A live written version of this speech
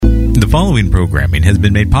following programming has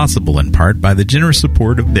been made possible in part by the generous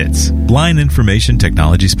support of BITS, Blind Information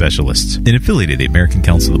Technology Specialists. An affiliate of the American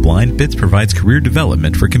Council of the Blind, BITS provides career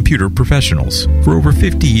development for computer professionals. For over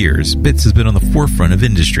 50 years, BITS has been on the forefront of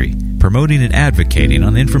industry, promoting and advocating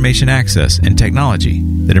on information access and technology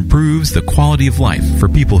that improves the quality of life for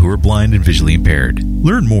people who are blind and visually impaired.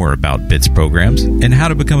 Learn more about BITS programs and how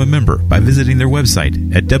to become a member by visiting their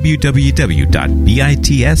website at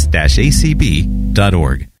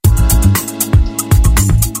www.bits-acb.org.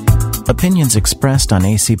 Opinions expressed on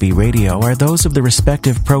ACB Radio are those of the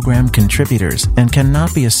respective program contributors and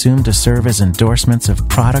cannot be assumed to serve as endorsements of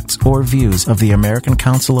products or views of the American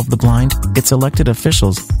Council of the Blind, its elected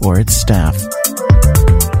officials, or its staff.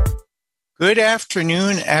 Good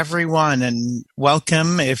afternoon, everyone, and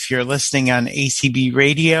welcome if you're listening on ACB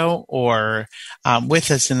Radio or with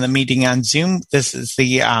us in the meeting on Zoom. This is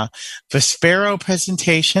the Vispero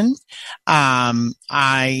presentation.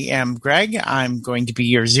 I am Greg. I'm going to be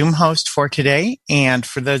your Zoom host for today. And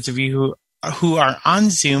for those of you who are on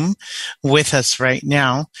Zoom with us right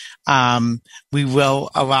now, we will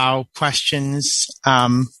allow questions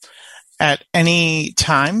at any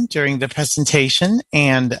time during the presentation,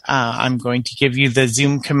 and I'm going to give you the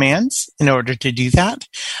Zoom commands in order to do that.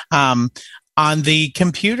 On the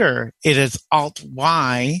computer, it is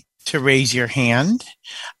Alt-Y to raise your hand.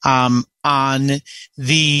 On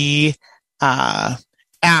the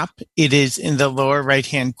app, it is in the lower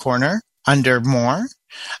right-hand corner under More.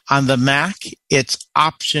 On the Mac, it's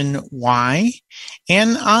Option Y.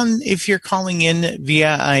 And if you're calling in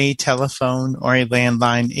via a telephone or a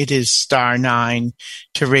landline, it is *9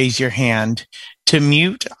 to raise your hand. To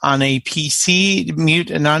mute on a PC,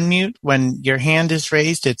 mute and unmute when your hand is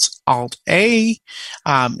raised, it's Alt-A.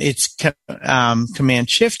 It's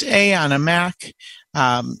Command-Shift-A on a Mac.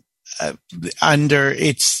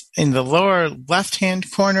 It's in the lower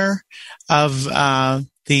left-hand corner of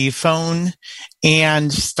the phone,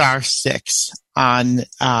 and *6 on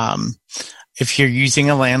if you're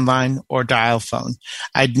using a landline or dial phone.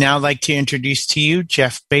 I'd now like to introduce to you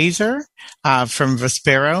Jeff Baser from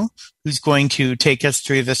Vispero, who's going to take us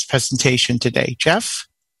through this presentation today. Jeff?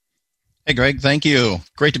 Hey, Greg. Thank you.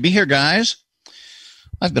 Great to be here, guys.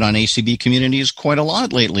 I've been on ACB Communities quite a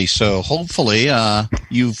lot lately, so hopefully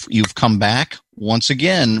you've come back once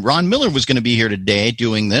again. Ron Miller was going to be here today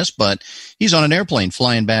doing this, but he's on an airplane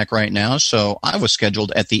flying back right now, so I was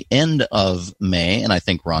scheduled at the end of May, and I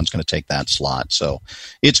think Ron's going to take that slot. So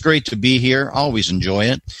it's great to be here. Always enjoy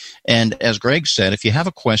it. And as Greg said, if you have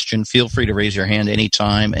a question, feel free to raise your hand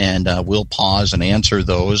anytime, and we'll pause and answer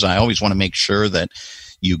those. I always want to make sure that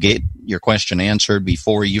you get your question answered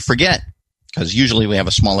before you forget, because usually we have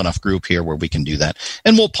a small enough group here where we can do that.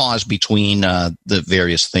 And we'll pause between the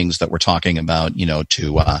various things that we're talking about,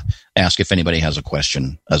 to ask if anybody has a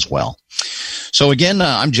question as well. So again,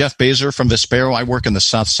 I'm Jeff Baser from Vispero. I work in the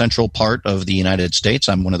south central part of the United States.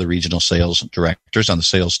 I'm one of the regional sales directors on the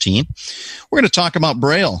sales team. We're going to talk about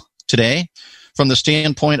Braille today from the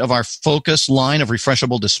standpoint of our focus line of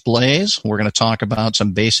refreshable displays. We're going to talk about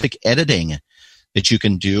some basic editing that you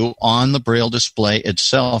can do on the Braille display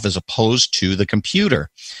itself as opposed to the computer.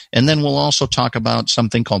 And then we'll also talk about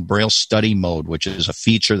something called Braille Study Mode, which is a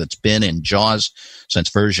feature that's been in JAWS since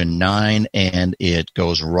version 9, and it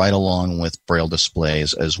goes right along with Braille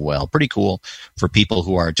displays as well. Pretty cool for people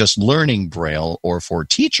who are just learning Braille or for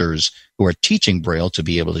teachers who are teaching Braille to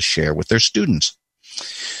be able to share with their students.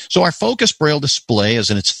 So our Focus Braille display is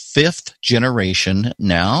in its 5th generation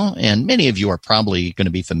now, and many of you are probably going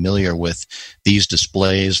to be familiar with these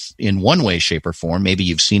displays in one way, shape, or form. Maybe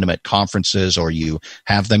you've seen them at conferences or you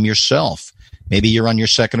have them yourself. Maybe you're on your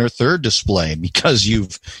 2nd or 3rd display because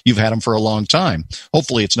you've had them for a long time.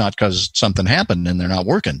 Hopefully it's not because something happened and they're not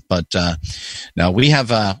working. But now we have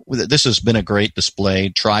this has been a great display,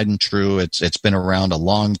 tried and true. It's been around a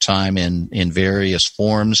long time in various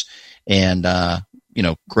forms, and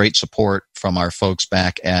great support from our folks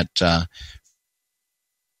back at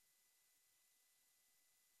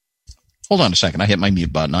hold on a second. I hit my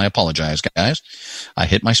mute button. I apologize, guys. I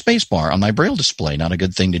hit my space bar on my Braille display. Not a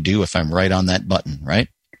good thing to do if I'm right on that button, right?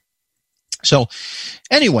 So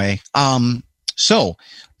anyway,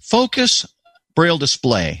 Focus Braille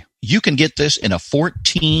display. You can get this in a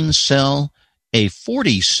 14-cell, a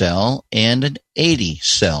 40-cell, and an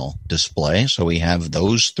 80-cell display. So we have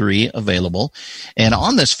those three available. And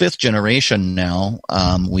on this 5th generation now,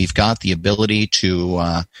 we've got the ability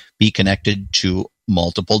to be connected to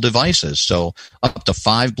multiple devices. So up to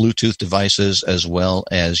 5 Bluetooth devices, as well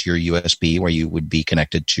as your USB, where you would be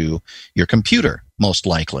connected to your computer, most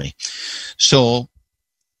likely. So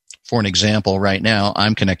For an example, right now,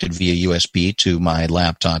 I'm connected via USB to my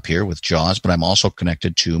laptop here with JAWS, but I'm also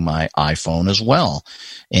connected to my iPhone as well.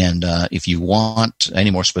 And if you want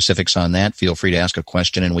any more specifics on that, feel free to ask a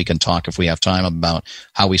question, and we can talk if we have time about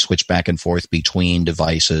how we switch back and forth between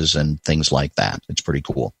devices and things like that. It's pretty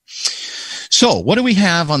cool. So what do we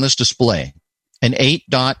have on this display? An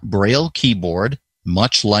 8-dot Braille keyboard,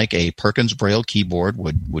 much like a Perkins Braille keyboard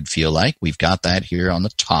would feel like. We've got that here on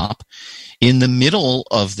the top. In the middle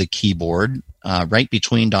of the keyboard, right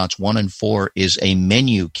between dots 1 and 4, is a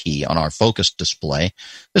menu key on our focus display.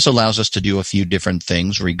 This allows us to do a few different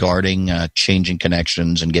things regarding changing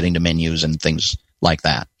connections and getting to menus and things like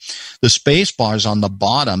that. The space bar is on the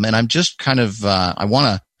bottom, and I'm just kind of, I want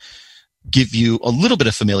to give you a little bit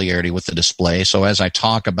of familiarity with the display. So as I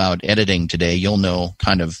talk about editing today, you'll know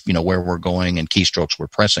kind of, where we're going and keystrokes we're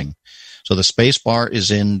pressing. So the space bar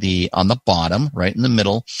is on the bottom, right in the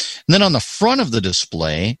middle. And then on the front of the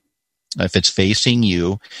display, if it's facing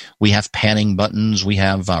you, we have panning buttons. We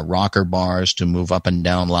have rocker bars to move up and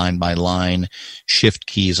down line by line, shift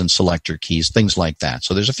keys and selector keys, things like that.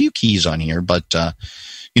 So there's a few keys on here, but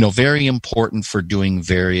very important for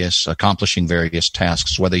accomplishing various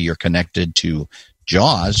tasks, whether you're connected to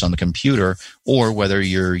JAWS on the computer or whether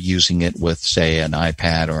you're using it with, say, an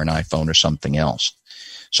iPad or an iPhone or something else.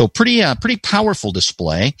 So pretty powerful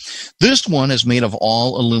display. This one is made of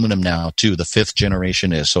all aluminum now, too. The 5th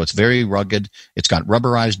generation is. So it's very rugged. It's got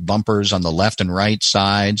rubberized bumpers on the left and right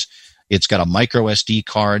sides. It's got a micro SD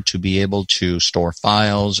card to be able to store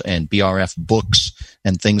files and BRF books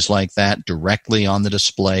and things like that directly on the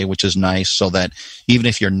display, which is nice, so that even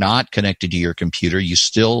if you're not connected to your computer, you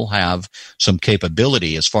still have some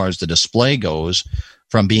capability as far as the display goes,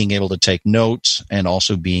 from being able to take notes and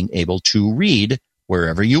also being able to read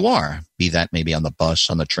wherever you are, be that maybe on the bus,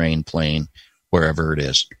 on the train, plane, wherever it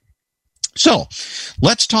is. So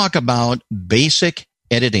let's talk about basic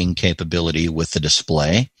editing capability with the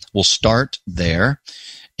display. We'll start there,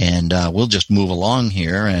 and we'll just move along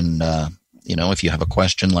here. And, if you have a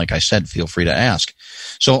question, like I said, feel free to ask.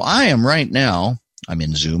 So I am right now, I'm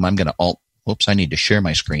in Zoom. I'm going to I need to share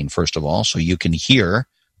my screen first of all, so you can hear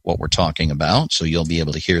what we're talking about. So you'll be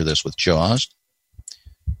able to hear this with JAWS.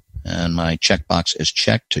 And my checkbox is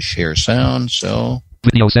checked to share sound, so...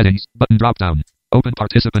 Video settings, button drop down. Open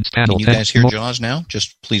participants panel. Can you guys hear JAWS now?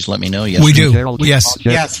 Just please let me know. Yes, we do. Yes.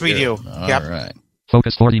 Yes, we do. All right.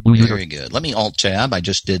 Focus 40 blue user. Very good. Let me Alt-Tab. I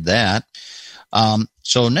just did that.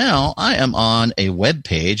 So now I am on a web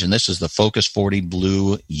page, and this is the Focus 40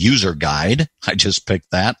 Blue user guide. I just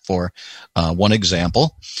picked that for one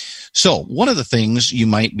example. So one of the things you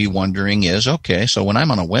might be wondering is, okay, so when I'm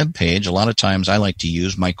on a web page, a lot of times I like to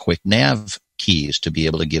use my quick nav keys to be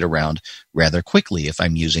able to get around rather quickly if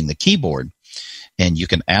I'm using the keyboard. And you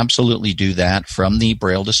can absolutely do that from the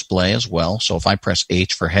Braille display as well. So if I press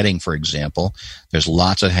H for heading, for example, there's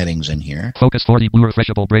lots of headings in here. Focus 40 Blue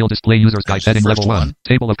Refreshable Braille Display Users Guide Heading Level 1.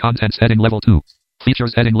 Table of Contents Heading Level 2.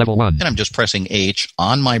 Features Heading Level 1. And I'm just pressing H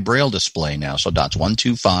on my Braille display now. So dots 1,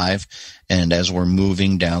 2, 5. And as we're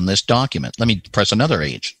moving down this document, let me press another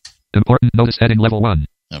H. Important Notice Heading Level 1.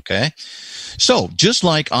 Okay. So just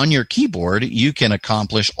like on your keyboard, you can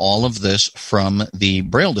accomplish all of this from the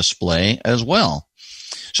Braille display as well.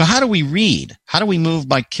 So how do we read? How do we move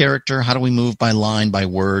by character? How do we move by line, by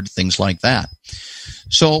word, things like that?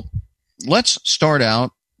 So let's start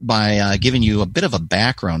out by giving you a bit of a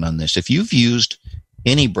background on this. If you've used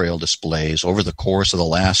any Braille displays over the course of the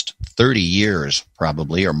last 30 years,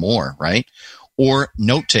 probably, or more, right? Or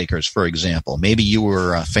note takers, for example. Maybe you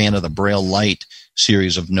were a fan of the Braille Lite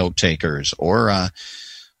series of note takers, or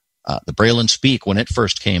the Braille and Speak when it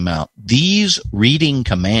first came out. These reading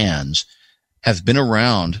commands have been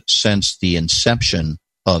around since the inception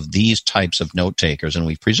of these types of note takers, and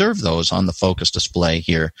we've preserved those on the Focus display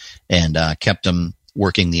here and kept them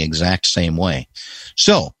working the exact same way.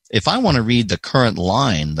 So if I want to read the current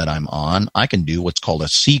line that I'm on, I can do what's called a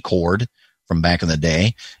C chord from back in the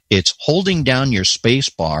day. It's holding down your space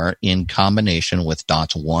bar in combination with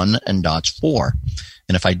dots 1 and dots 4.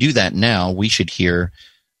 And if I do that now, we should hear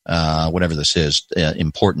whatever this is,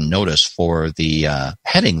 important notice for the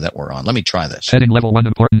heading that we're on. Let me try this. Heading Level 1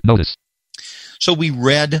 important notice. So we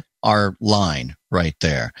read our line right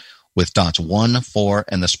there with dots 1, 4,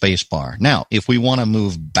 and the space bar. Now, if we want to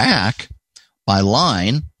move back by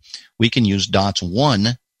line, we can use dots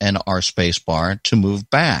 1 and our space bar to move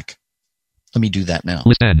back. Let me do that now.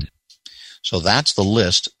 List end. So that's the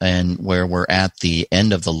list, and where we're at the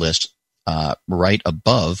end of the list, right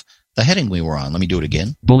above the heading we were on. Let me do it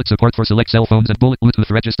again. Bullet support for select cell phones and bullet Bluetooth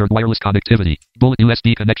registered wireless connectivity. Bullet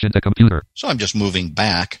USB connection to computer. So I'm just moving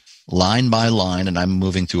back line by line, and I'm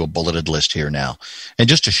moving through a bulleted list here now. And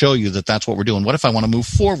just to show you that that's what we're doing, what if I want to move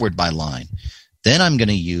forward by line? Then I'm going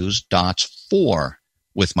to use dots 4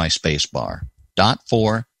 with my space bar. Dot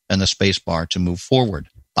 4 and the space bar to move forward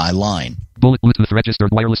by line. Bullet Bluetooth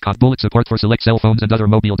registered wireless bullet support for select cell phones and other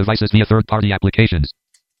mobile devices via third-party applications.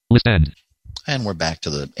 List end. And we're back to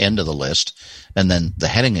the end of the list. And then the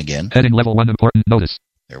heading again. Heading level 1 important notice.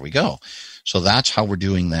 There we go. So that's how we're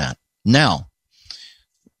doing that. Now,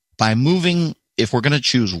 by moving, if we're going to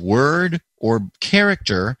choose word or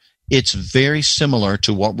character, it's very similar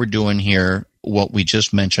to what we're doing here, what we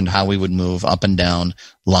just mentioned, how we would move up and down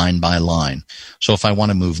line by line. So if I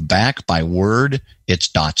want to move back by word, it's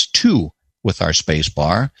dots 2 with our space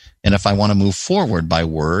bar. And if I want to move forward by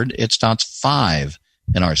word, it's dots 5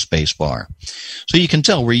 in our space bar. So you can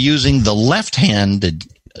tell we're using the left-handed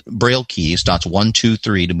Braille keys, dots 1, 2,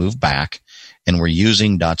 3 to move back. And we're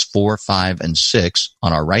using dots 4, 5, and 6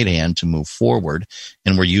 on our right hand to move forward.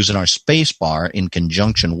 And we're using our space bar in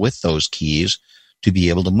conjunction with those keys to be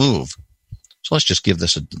able to move. So let's just give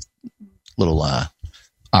this a little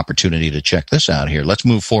opportunity to check this out here. Let's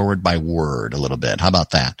move forward by word a little bit. How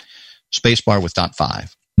about that? Space bar with dot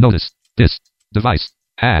 5. Notice this device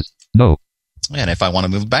has no. And if I want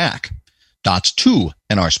to move back, dots 2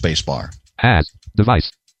 in our space bar. Has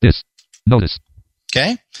device this notice.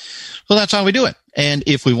 Okay? So that's how we do it. And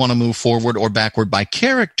if we want to move forward or backward by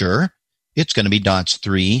character, it's going to be dots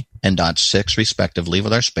 3 and dots 6 respectively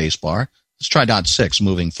with our space bar. Let's try dot 6,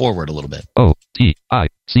 moving forward a little bit.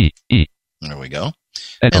 O-T-I-C-E. There we go.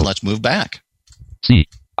 Echo. And let's move back.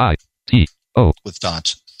 C-I-T-O. With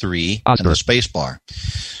dots 3 Oscar. and the space bar.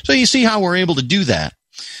 So you see how we're able to do that.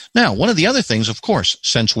 Now, one of the other things, of course,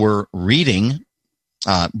 since we're reading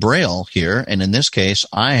Braille here, and in this case,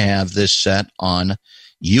 I have this set on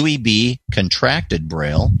UEB contracted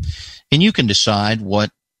Braille, and you can decide what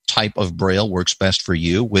type of Braille works best for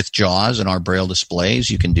you. With JAWS and our Braille displays,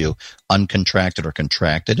 you can do uncontracted or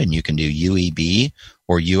contracted, and you can do UEB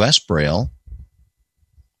or US Braille.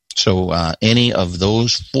 So any of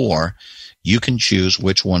those 4, you can choose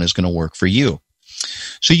which one is going to work for you.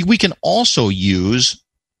 So we can also use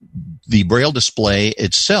the Braille display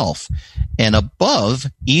itself. And above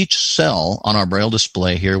each cell on our Braille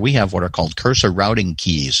display here, we have what are called cursor routing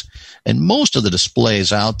keys. And most of the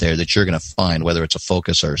displays out there that you're going to find, whether it's a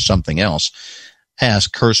Focus or something else, has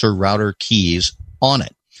cursor router keys on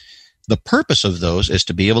it. The purpose of those is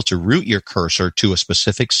to be able to route your cursor to a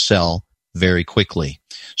specific cell very quickly.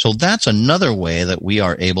 So that's another way that we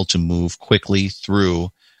are able to move quickly through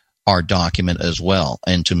our document as well,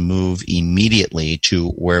 and to move immediately to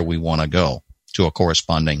where we want to go, to a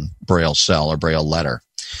corresponding Braille cell or Braille letter.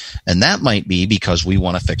 And that might be because we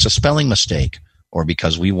want to fix a spelling mistake, or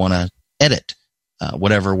because we want to edit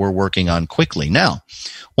whatever we're working on quickly. Now,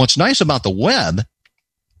 what's nice about the web,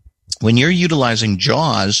 when you're utilizing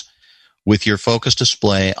JAWS with your Focus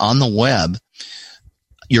display on the web,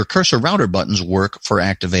 your cursor router buttons work for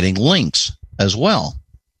activating links as well.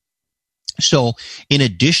 So in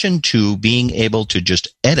addition to being able to just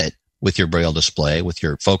edit with your Braille display, with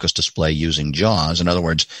your Focus display using JAWS, in other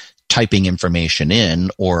words, typing information in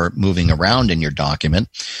or moving around in your document,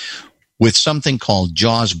 with something called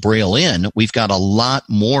JAWS Braille In, we've got a lot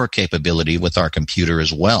more capability with our computer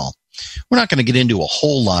as well. We're not going to get into a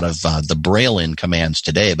whole lot of the Braille In commands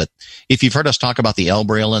today, but if you've heard us talk about the L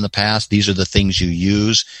Braille in the past, these are the things you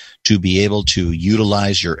use to be able to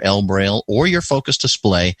utilize your L Braille or your Focus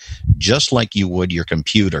display just like you would your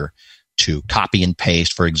computer, to copy and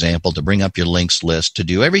paste, for example, to bring up your links list, to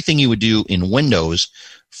do everything you would do in Windows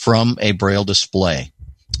from a Braille display.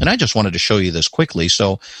 And I just wanted to show you this quickly.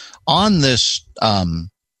 So on this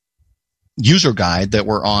user guide that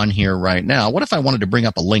we're on here right now, what if I wanted to bring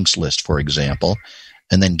up a links list, for example,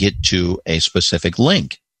 and then get to a specific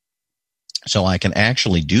link? So I can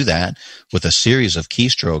actually do that with a series of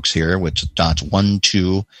keystrokes here, with dots 1,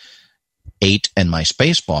 2, 8, and my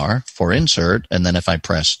space bar for insert. And then if I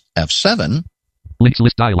press F7, links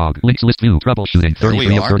list dialog, links list view, troubleshooting,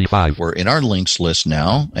 33 of 35. We're in our links list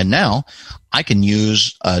now, and now I can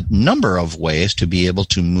use a number of ways to be able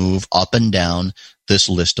to move up and down this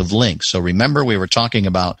list of links. So remember, we were talking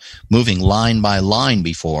about moving line by line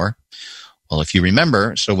before. Well, if you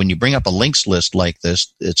remember, so when you bring up a links list like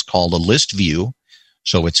this, it's called a list view.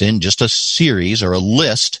 So it's in just a series or a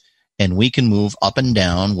list, and we can move up and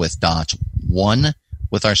down with dots 1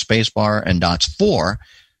 with our space bar and dots 4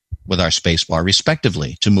 with our space bar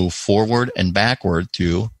respectively, to move forward and backward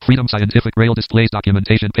through Freedom Scientific Braille Displays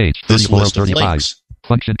documentation page, 34 of 35.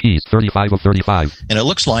 Function keys, 35 of 35. And it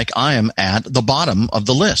looks like I am at the bottom of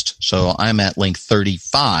the list. So I'm at link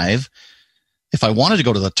 35. If I wanted to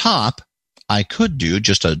go to the top, I could do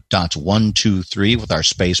just a dots 1, 2, 3 with our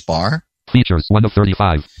space bar. Features 1 of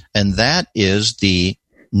 35. And that is the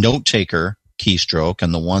note taker keystroke,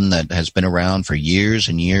 and the one that has been around for years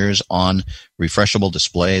and years on refreshable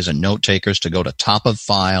displays and note takers to go to top of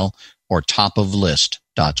file or top of list.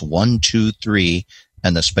 Dots 1, 2, 3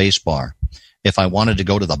 and the space bar. If I wanted to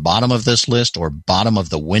go to the bottom of this list or bottom of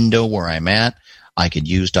the window where I'm at, I could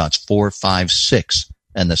use dots 4, 5, 6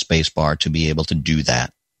 and the space bar to be able to do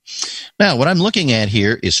that. Now, what I'm looking at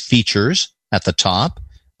here is features at the top.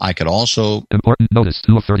 I could also Important notice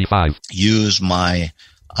 2 of 35. use my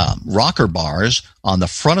rocker bars on the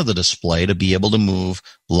front of the display to be able to move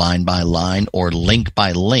line by line or link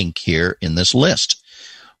by link here in this list.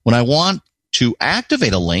 When I want to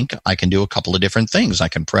activate a link, I can do a couple of different things. I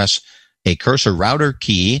can press a cursor router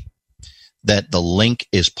key that the link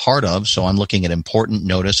is part of. So I'm looking at important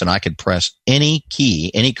notice, and I could press any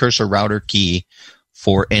key, any cursor router key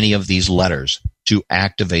for any of these letters to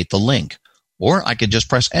activate the link. Or I could just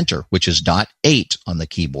press enter, which is dot 8 on the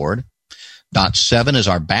keyboard. Dot 7 is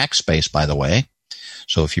our backspace, by the way.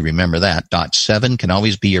 So if you remember that, dot 7 can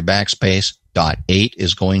always be your backspace. Dot 8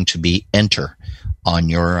 is going to be enter on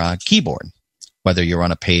your keyboard, whether you're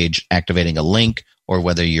on a page activating a link or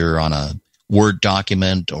whether you're on a Word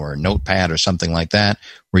document or a notepad or something like that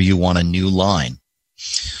where you want a new line.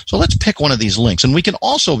 So let's pick one of these links. And we can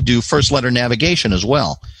also do first letter navigation as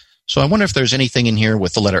well. So I wonder if there's anything in here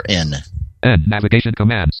with the letter N. N, navigation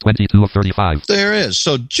commands, 22 of 35. There is.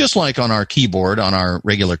 So just like on our keyboard, on our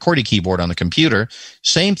regular QWERTY keyboard on the computer,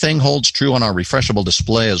 same thing holds true on our refreshable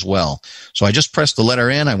display as well. So I just pressed the letter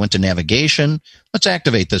N, I went to navigation. Let's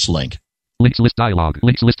activate this link. Links list dialog,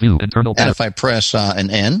 links list view, internal And if I press an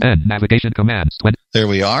N, navigation commands, 20. There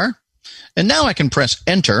we are. And now I can press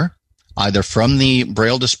enter, either from the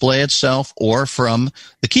Braille display itself or from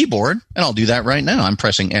the keyboard. And I'll do that right now. I'm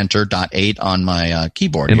pressing enter, dot 8 on my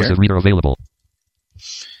keyboard here. Immersive reader available.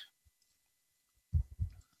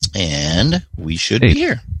 And we should be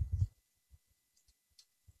here.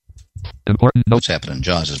 Important notes. What's happening?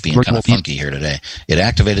 JAWS is being kind of funky here today. It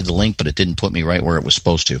activated the link, but it didn't put me right where it was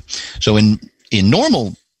supposed to. So in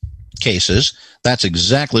normal cases, that's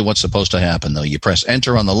exactly what's supposed to happen, though. You press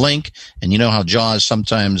enter on the link, and you know how JAWS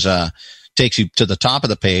sometimes takes you to the top of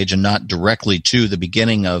the page and not directly to the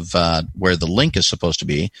beginning of where the link is supposed to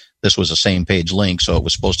be. This was a same page link, so it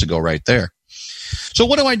was supposed to go right there. So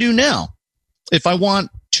what do I do now? If I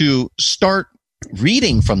want to start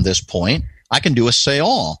reading from this point, I can do a say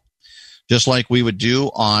all. Just like we would do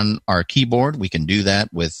on our keyboard, we can do that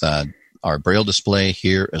with our Braille display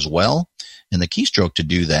here as well. And the keystroke to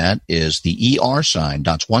do that is the ER sign,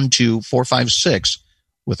 dots 1, 2, 4, 5, 6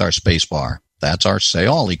 with our space bar. That's our say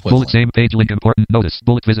all equivalent. Bullet same page link important notice.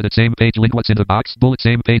 Bullet visited same page link what's in the box. Bullet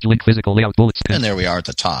same page link physical layout bullets. And there we are at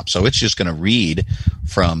the top. So it's just going to read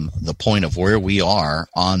from the point of where we are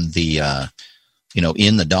on the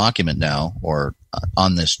in the document now or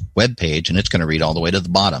on this web page, and it's going to read all the way to the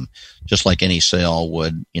bottom, just like any say all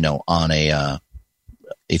would, on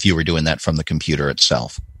if you were doing that from the computer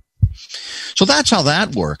itself. So that's how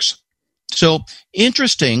that works. So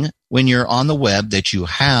interesting when you're on the web that you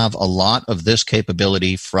have a lot of this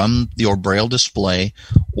capability from your Braille display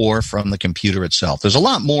or from the computer itself. There's a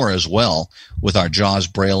lot more as well with our JAWS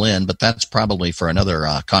Braille In, but that's probably for another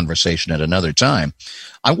conversation at another time.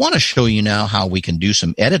 I want to show you now how we can do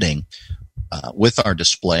some editing with our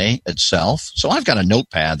display itself. So I've got a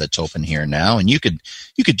notepad that's open here now, and you could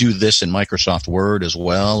do this in Microsoft Word as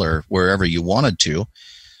well or wherever you wanted to.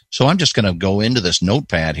 So I'm just going to go into this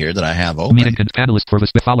notepad here that I have open. Meeting panelist for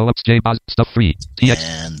the follow-ups, JBoss, stuff 3.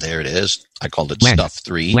 TX. And there it is. I called it Blank. Stuff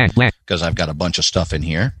 3 because I've got a bunch of stuff in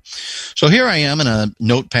here. So here I am in a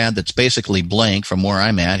notepad that's basically blank from where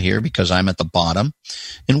I'm at here because I'm at the bottom.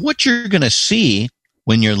 And what you're going to see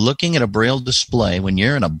when you're looking at a Braille display, when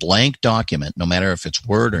you're in a blank document, no matter if it's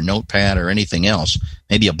Word or Notepad or anything else,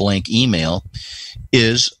 maybe a blank email,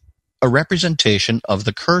 is a representation of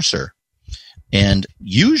the cursor. And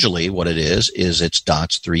usually what it is it's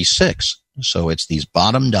dots 3, 6. So it's these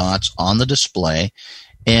bottom dots on the display.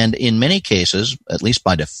 And in many cases, at least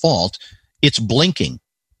by default, it's blinking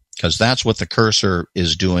because that's what the cursor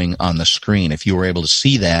is doing on the screen. If you were able to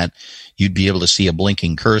see that, you'd be able to see a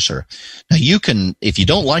blinking cursor. Now you can, if you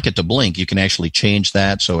don't like it to blink, you can actually change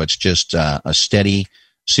that so it's just a steady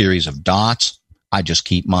series of dots. I just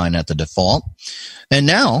keep mine at the default. And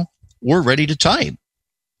now we're ready to type.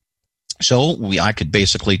 So I could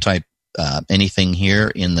basically type anything here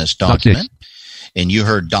in this document. And you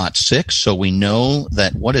heard dot 6, so we know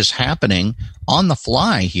that what is happening on the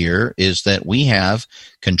fly here is that we have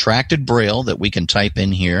contracted Braille that we can type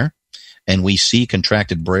in here, and we see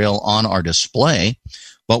contracted Braille on our display.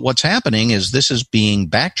 But what's happening is this is being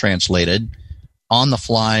back translated on the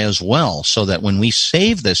fly as well, so that when we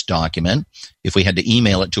save this document, if we had to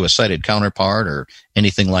email it to a sighted counterpart or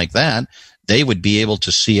anything like that, they would be able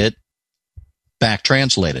to see it back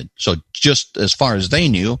translated. So just as far as they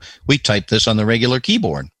knew, we typed this on the regular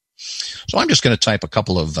keyboard. So I'm just going to type a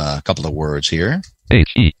couple of words here.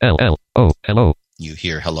 H-E-L-L-O, hello. You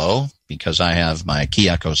hear hello because I have my key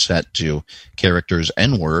echo set to characters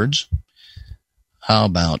and words. How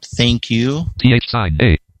about thank you? Th sign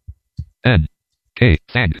A. N. K.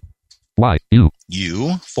 Thank. Y. U.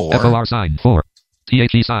 U for FOR sign for.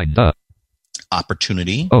 THE sign the.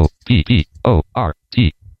 Opportunity. O. P. P. O. R.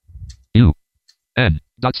 T. U. N.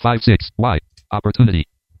 Dots 5 6. Y. Opportunity.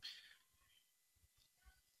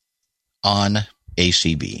 On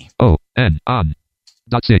ACB. O. N. On.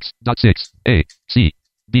 Dot 6. Dot 6. A. C.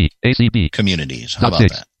 B. ACB. Communities. How Dot about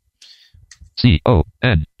 6. that? C. O.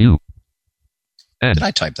 N. U. N. Did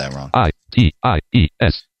I type that wrong? I. T. I. E.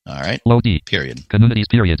 S. All right. Low D. Period. Communities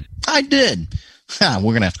period. I did. We're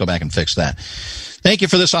going to have to go back and fix that. Thank you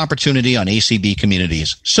for this opportunity on ACB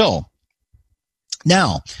Communities. So,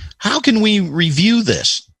 now, how can we review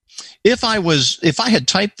this? If I had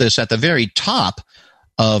typed this at the very top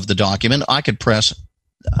of the document, I could press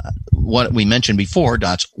what we mentioned before,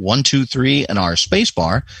 dots 1, 2, 3, and our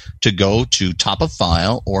spacebar to go to top of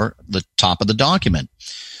file or the top of the document.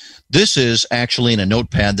 This is actually in a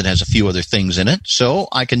notepad that has a few other things in it, so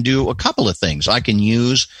I can do a couple of things. I can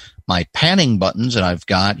use my panning buttons that I've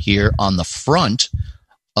got here on the front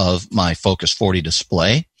of my Focus 40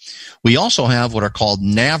 display. We also have what are called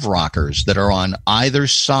nav rockers that are on either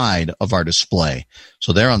side of our display.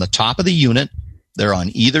 So they're on the top of the unit. They're on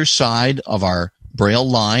either side of our Braille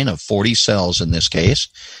line of 40 cells in this case.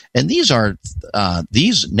 And these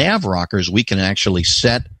nav rockers we can actually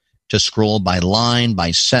set to scroll by line,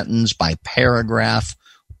 by sentence, by paragraph,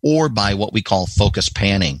 or by what we call focus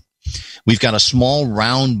panning. We've got a small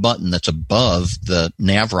round button that's above the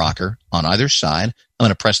nav rocker on either side. I'm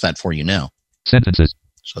going to press that for you now. Sentences.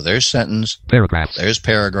 So there's sentence. Paragraphs. There's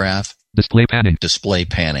paragraph. Display panning. Display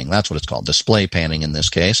panning. That's what it's called. Display panning in this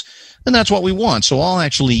case. And that's what we want. So I'll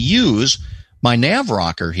actually use my nav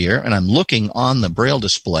rocker here, and I'm looking on the Braille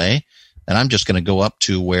display, and I'm just going to go up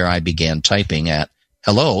to where I began typing at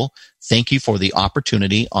hello. Thank you for the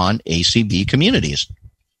opportunity on ACB Communities.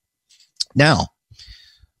 Now,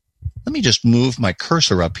 let me just move my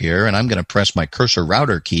cursor up here, and I'm going to press my cursor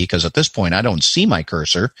router key because at this point I don't see my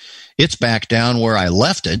cursor. It's back down where I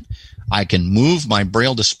left it. I can move my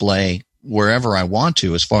Braille display wherever I want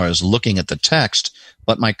to as far as looking at the text,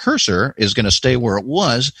 but my cursor is going to stay where it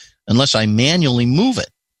was unless I manually move it.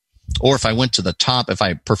 Or if I went to the top, if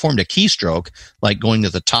I performed a keystroke, like going to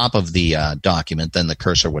the top of the document, then the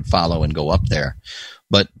cursor would follow and go up there.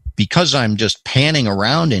 But because I'm just panning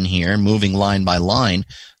around in here, moving line by line,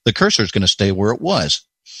 the cursor is going to stay where it was.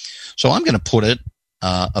 So I'm going to put it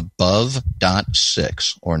above dot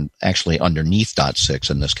 6, or actually underneath dot 6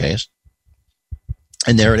 in this case.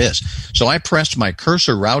 And there it is. So I pressed my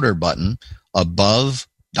cursor router button above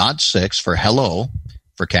dot 6 for hello,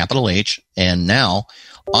 for capital H, and now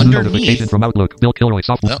Notification from Outlook. Bill Kilroy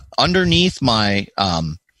software. Underneath my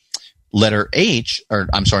letter H, or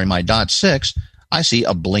I'm sorry, my dot 6, I see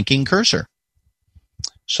a blinking cursor.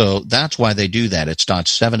 So that's why they do that. It's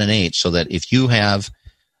dots 7 and 8, so that if you have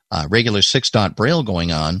regular 6-dot Braille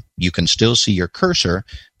going on, you can still see your cursor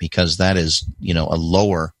because that is, a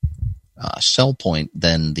lower cell point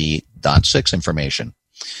than the dot 6 information.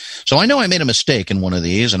 So I know I made a mistake in one of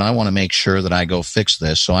these, and I want to make sure that I go fix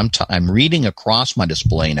this. So I'm reading across my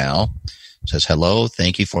display now. It says, hello,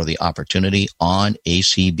 thank you for the opportunity on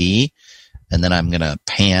ACB. And then I'm going to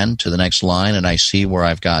pan to the next line, and I see where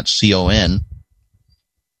I've got CON,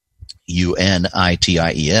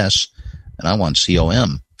 UNITIES, and I want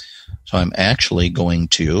COM. So I'm actually going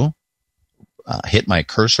to hit my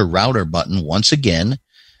cursor router button once again,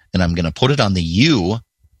 and I'm going to put it on the U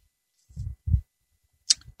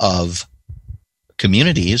of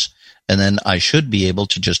communities, and then I should be able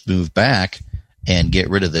to just move back and get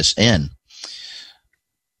rid of this N.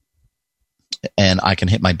 And I can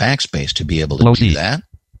hit my backspace to be able to do that.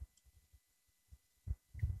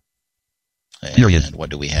 And period. What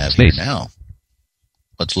do we have Space. here now?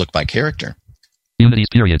 Let's look by character. Unities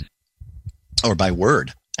period. Or by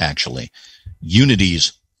word, actually.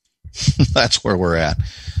 Unities. That's where we're at.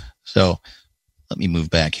 So let me move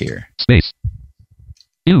back here. Space.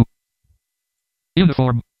 U.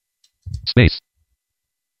 Uniform. Space.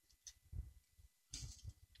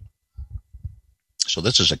 So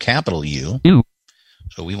this is a capital U. U.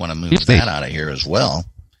 So we want to move that out of here as well.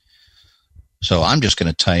 So I'm just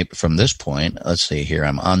going to type from this point. Let's see here.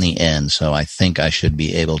 I'm on the end, so I think I should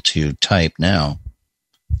be able to type now.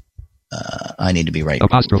 I need to be right.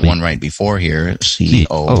 Apostrophe. One right before here.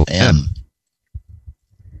 C-O-M.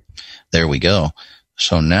 There we go.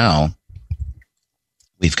 So now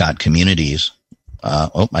we've got communities.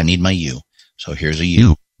 I need my U. So here's a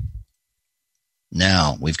U.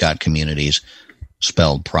 Now we've got communities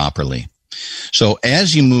spelled properly. So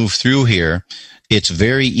as you move through here, it's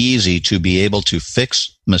very easy to be able to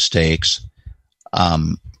fix mistakes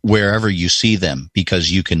wherever you see them,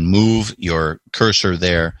 because you can move your cursor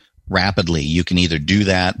there rapidly. You can either do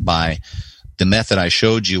that by the method I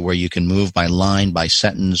showed you, where you can move by line, by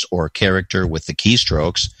sentence, or character with the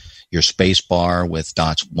keystrokes, your space bar with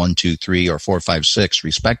dots 1, 2, 3, or 4, 5, 6,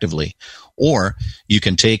 respectively. Or you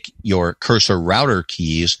can take your cursor router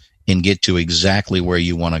keys and get to exactly where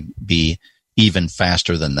you want to be even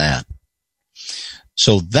faster than that.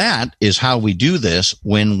 So that is how we do this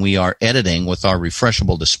when we are editing with our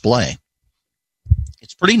refreshable display.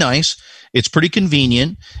 It's pretty nice. It's pretty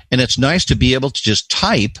convenient. And it's nice to be able to just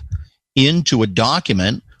type into a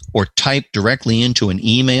document or type directly into an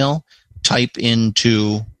email, type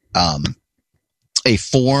into a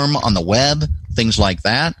form on the web, things like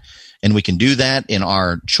that. And we can do that in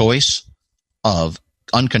our choice of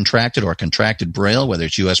uncontracted or contracted Braille, whether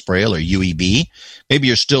it's US Braille or UEB. Maybe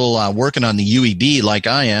you're still working on the UEB like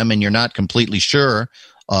I am, and you're not completely sure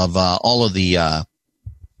of all of the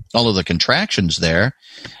contractions there.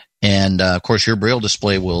 And of course, your Braille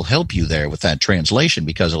display will help you there with that translation,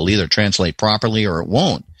 because it'll either translate properly or it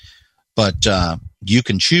won't. But you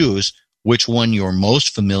can choose which one you're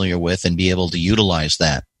most familiar with and be able to utilize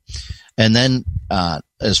that. And then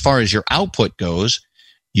as far as your output goes,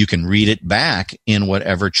 you can read it back in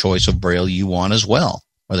whatever choice of Braille you want as well,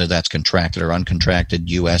 whether that's contracted or uncontracted,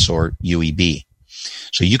 US or UEB.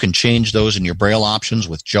 So you can change those in your Braille options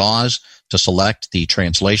with JAWS to select the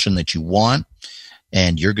translation that you want,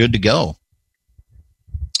 and you're good to go.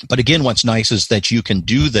 But again, what's nice is that you can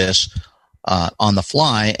do this on the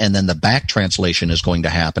fly, and then the back translation is going to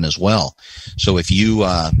happen as well. So if you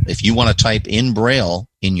want to type in Braille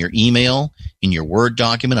in your email, in your Word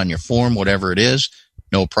document, on your form, whatever it is,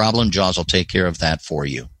 no problem. JAWS will take care of that for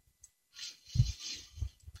you.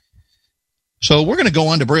 So we're going to go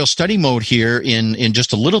on to Braille study mode here in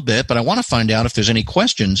just a little bit, but I want to find out if there's any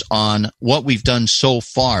questions on what we've done so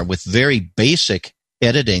far with very basic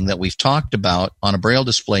editing that we've talked about on a Braille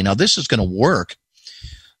display. Now, this is going to work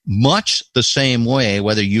much the same way,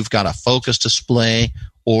 whether you've got a focus display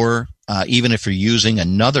or even if you're using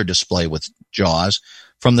another display with JAWS,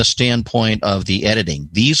 from the standpoint of the editing.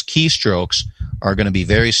 These keystrokes are going to be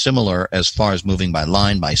very similar as far as moving by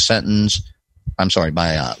line, by sentence,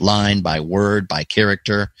 by line, by word, by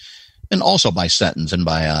character, and also by sentence and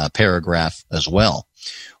by paragraph as well.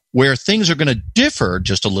 Where things are going to differ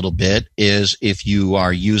just a little bit is if you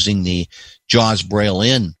are using the JAWS Braille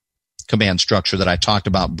In command structure that I talked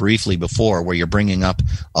about briefly before, where you're bringing up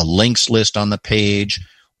a links list on the page,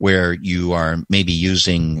 where you are maybe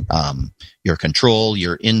using your control,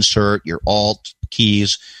 your insert, your alt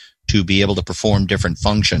keys to be able to perform different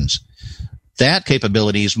functions. That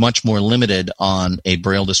capability is much more limited on a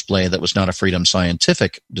Braille display that was not a Freedom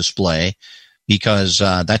Scientific display, because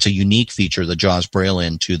that's a unique feature, the JAWS Braille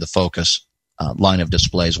In, to the Focus line of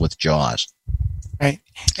displays with JAWS. Right.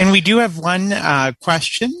 And we do have one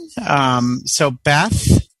question. So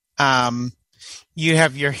Beth, you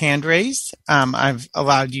have your hand raised. I've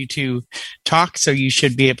allowed you to talk, so you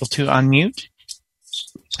should be able to unmute.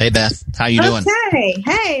 Hey, Beth. How you doing? Okay.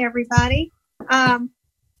 Hey, everybody.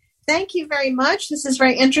 Thank you very much. This is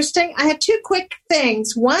very interesting. I have two quick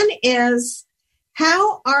things. One is,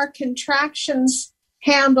 how are contractions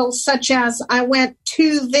handled, such as I went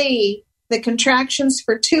to the contractions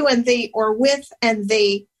for to and the, or with and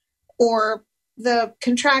the, or the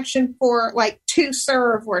contraction for like to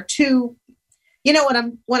serve or to, you know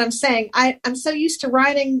what I'm saying. I'm so used to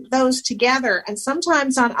writing those together, and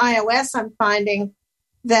sometimes on iOS I'm finding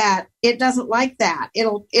that it doesn't like that. It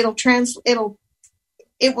will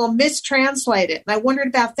mistranslate it, and I wondered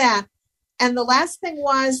about that. And the last thing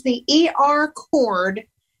was the ER chord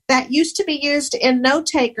that used to be used in note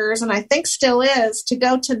takers, and I think still is, to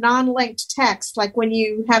go to non-linked text, like when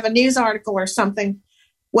you have a news article or something,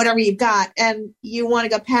 whatever you've got, and you want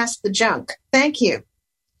to go past the junk. Thank you.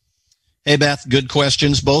 Hey, Beth, good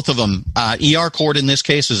questions, both of them. ER chord in this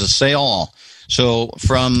case is a say all. So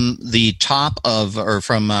from the top of, or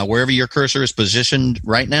from wherever your cursor is positioned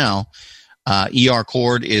right now, ER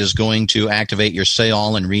chord is going to activate your say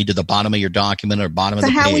all and read to the bottom of your document or bottom of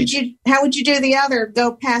the page. How would you do the other?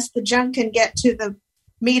 Go past the junk and get to the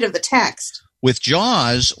meat of the text? With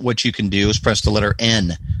JAWS, what you can do is press the letter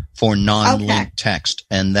N for non-linked text,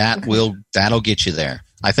 and that'll get you there.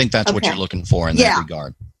 I think that's what you're looking for in that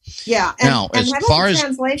regard. Yeah. And, now, and as how about far the as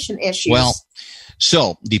translation issues? Well,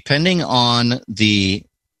 so depending on the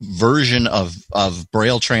version of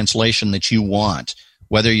Braille translation that you want,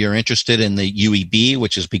 whether you're interested in the UEB,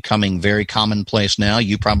 which is becoming very commonplace now.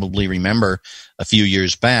 You probably remember a few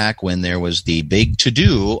years back when there was the big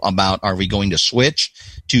to-do about, are we going to switch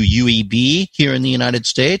to UEB here in the United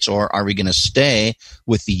States, or are we going to stay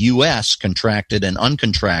with the U.S. contracted and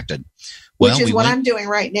uncontracted? Which is what I'm doing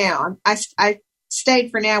right now. I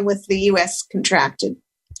stayed for now with the U.S. contracted.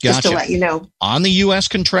 Just to let you know. On the U.S.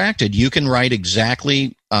 contracted, you can write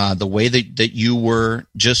exactly the way that you were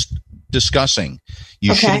just discussing.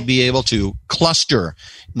 You should be able to cluster.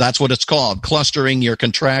 That's what it's called, clustering your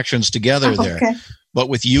contractions together there. But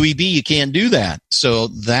with UEB, you can't do that. So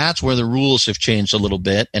that's where the rules have changed a little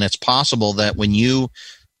bit. And it's possible that when you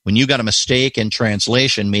got a mistake in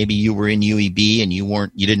translation, maybe you were in UEB and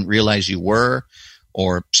you didn't realize you were,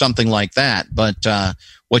 or something like that. But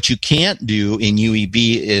what you can't do in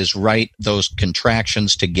UEB is write those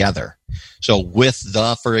contractions together. So with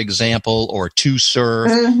the, for example, or to serve,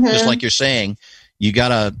 just like you're saying, they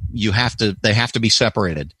have to be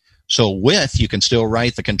separated. So with, you can still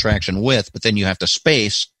write the contraction with, but then you have to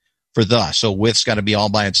space for the. So with's got to be all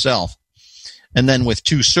by itself. And then with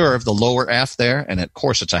to serve, the lower F there, and of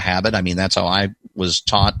course it's a habit. I mean, that's how I was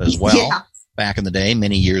taught as well back in the day,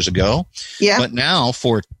 many years ago. Yeah. But now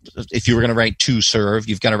if you were going to write to serve,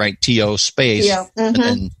 you've got to write TO space and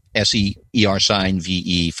then SER sign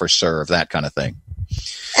VE for serve, that kind of thing.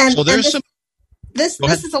 And so there's This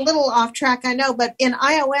is a little off track, I know, but in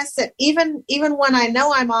iOS, even when I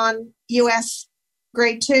know I'm on US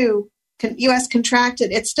grade 2, US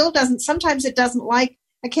contracted, it still doesn't. Sometimes it doesn't like.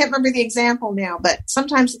 I can't remember the example now, but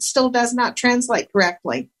sometimes it still does not translate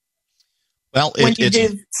correctly. Well, when you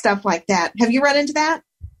do stuff like that, have you run into that?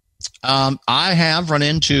 I have run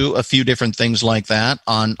into a few different things like that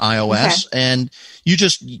on iOS, and you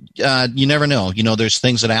just you never know. You know, there's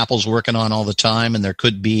things that Apple's working on all the time, and there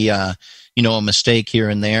could be a mistake here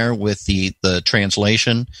and there with the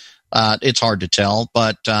translation. It's hard to tell,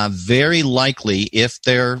 but very likely if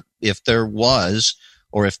there was,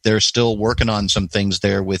 or if they're still working on some things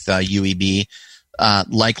there with UEB,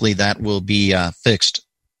 likely that will be fixed.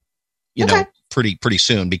 Pretty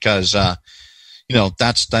soon, because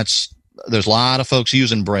that's there's a lot of folks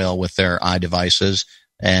using Braille with their iDevices,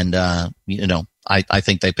 and I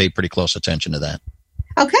think they pay pretty close attention to that.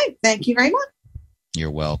 Okay, thank you very much.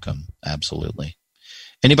 You're welcome. Absolutely.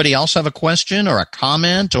 Anybody else have a question or a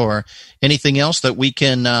comment or anything else that we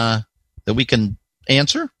can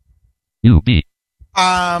answer? UB.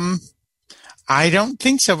 I don't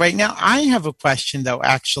think so right now. I have a question though,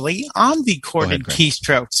 actually, on the corded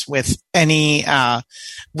keystrokes with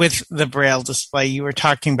with the Braille display. You were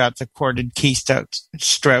talking about the corded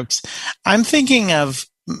keystrokes. I'm thinking of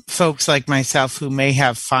folks like myself who may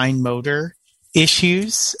have fine motor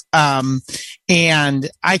issues, and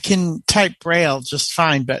I can type Braille just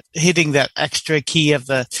fine, but hitting that extra key of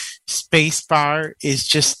the space bar is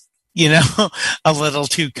just, a little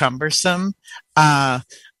too cumbersome.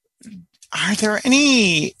 Are there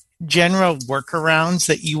any general workarounds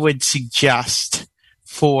that you would suggest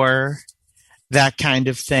for that kind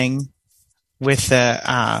of thing with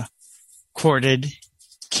the corded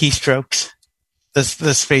keystrokes, the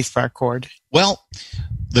spacebar cord? Well,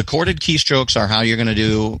 the corded keystrokes are how you're going to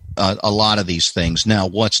do a lot of these things. Now,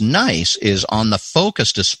 what's nice is on the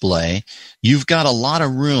focus display, you've got a lot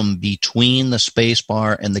of room between the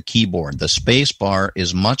spacebar and the keyboard. The spacebar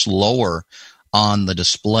is much lower on the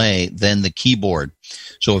display than the keyboard.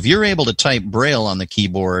 So if you're able to type Braille on the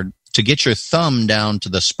keyboard, to get your thumb down to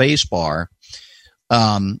the space bar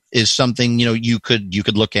is something you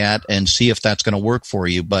could look at and see if that's going to work for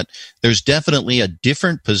you. But there's definitely a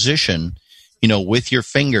different position with your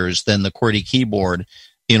fingers than the QWERTY keyboard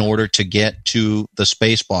in order to get to the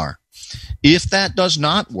space bar. If that does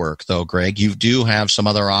not work, though, Greg, you do have some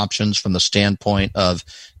other options from the standpoint of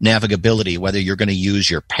navigability, whether you're going to use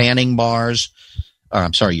your panning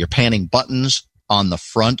your panning buttons on the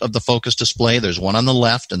front of the focus display. There's one on the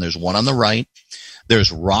left and there's one on the right.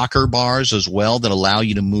 There's rocker bars as well that allow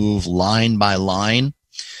you to move line by line.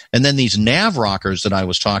 And then these nav rockers that I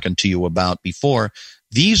was talking to you about before,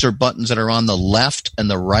 these are buttons that are on the left and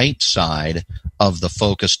the right side of the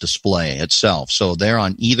focus display itself. So they're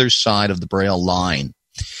on either side of the Braille line.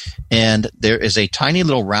 And there is a tiny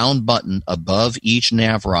little round button above each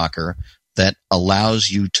nav rocker that allows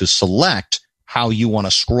you to select how you want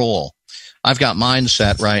to scroll. I've got mine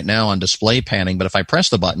set right now on display panning, but if I press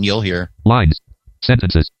the button, you'll hear lines,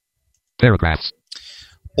 sentences, paragraphs,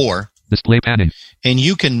 or display panning. And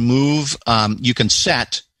you can move, you can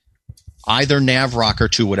set either nav rocker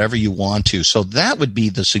to whatever you want to. So that would be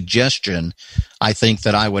the suggestion I think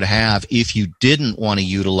that I would have if you didn't want to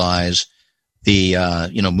utilize the,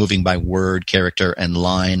 moving by word, character, and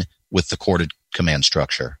line with the chorded command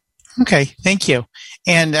structure. Okay, thank you.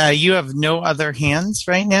 And you have no other hands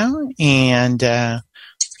right now, and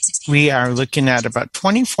we are looking at about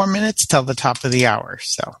 24 minutes till the top of the hour.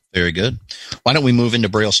 So very good. Why don't we move into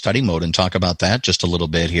Braille study mode and talk about that just a little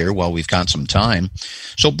bit here while we've got some time.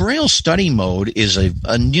 So Braille study mode is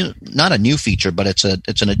a new, not a new feature, but it's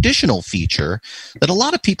an additional feature that a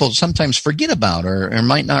lot of people sometimes forget about or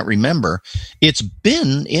might not remember. It's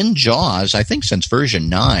been in JAWS, I think, since version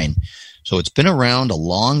 9. So it's been around a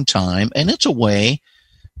long time, and it's a way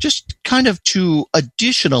just kind of to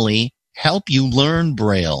additionally help you learn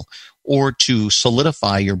Braille or to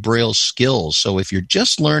solidify your Braille skills. So if you're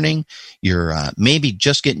just learning, you're maybe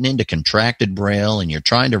just getting into contracted Braille and you're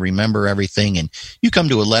trying to remember everything, and you come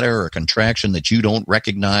to a letter or a contraction that you don't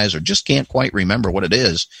recognize or just can't quite remember what it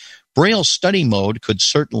is, Braille study mode could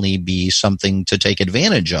certainly be something to take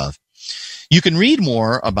advantage of. You can read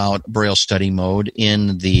more about Braille study mode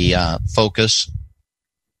in the Focus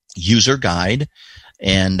user guide.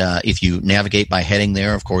 And if you navigate by heading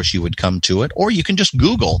there, of course, you would come to it. Or you can just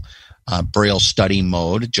Google Braille study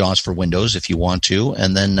mode, JAWS for Windows, if you want to.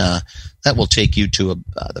 And then that will take you to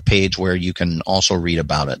the page where you can also read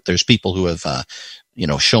about it. There's people who have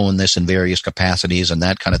shown this in various capacities and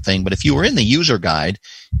that kind of thing. But if you were in the user guide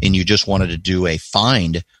and you just wanted to do a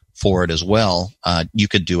find for it as well, you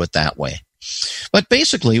could do it that way. But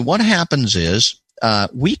basically, what happens is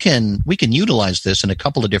we can utilize this in a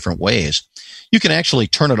couple of different ways. You can actually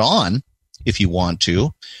turn it on if you want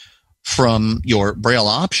to from your Braille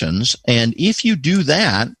options, and if you do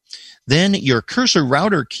that, then your cursor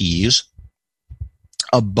router keys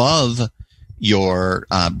above your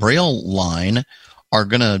Braille line are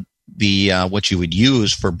going to be what you would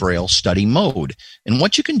use for Braille study mode. And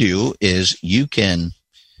what you can do is you can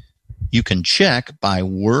check by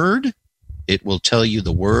word. It will tell you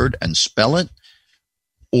the word and spell it,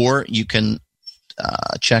 or you can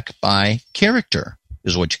check by character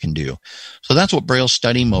is what you can do. So that's what Braille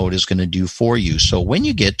study mode is going to do for you. So when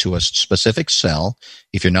you get to a specific cell,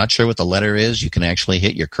 if you're not sure what the letter is, you can actually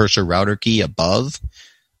hit your cursor router key above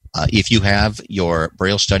if you have your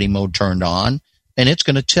Braille study mode turned on, and it's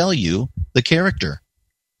going to tell you the character.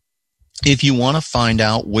 If you want to find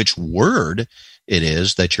out which word it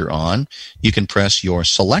is that you're on, you can press your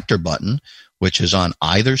selector button, which is on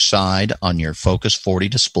either side on your Focus 40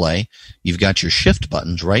 display. You've got your shift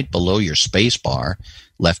buttons right below your space bar,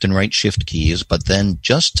 left and right shift keys, but then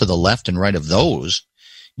just to the left and right of those,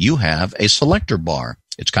 you have a selector bar.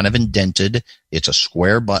 It's kind of indented. It's a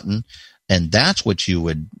square button, and that's what you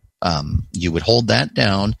would hold that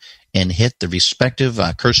down and hit the respective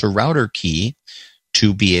cursor router key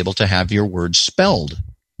to be able to have your words spelled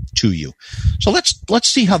to you. So let's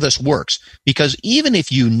see how this works, because even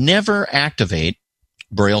if you never activate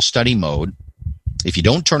Braille study mode, if you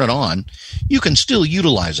don't turn it on, you can still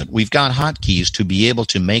utilize it. We've got hotkeys to be able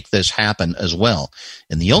to make this happen as well.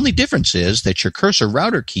 And the only difference is that your cursor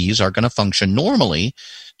router keys are going to function normally,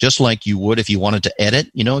 just like you would if you wanted to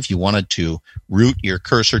edit. If you wanted to route your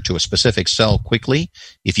cursor to a specific cell quickly,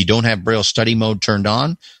 if you don't have Braille study mode turned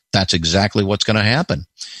on, that's exactly what's going to happen.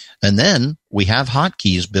 And then we have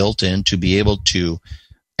hotkeys built in to be able to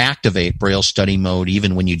activate Braille study mode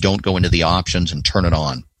even when you don't go into the options and turn it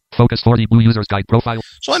on. Focus 40 Blue User's Guide profile.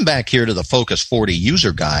 So I'm back here to the Focus 40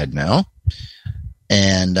 User Guide now.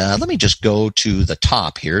 And let me just go to the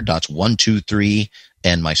top here, dots 1, 2, 3,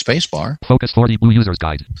 and my space bar. Focus 40 Blue User's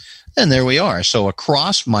Guide. And there we are. So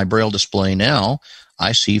across my Braille display now,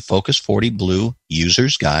 I see Focus 40 Blue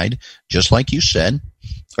User's Guide, just like you said,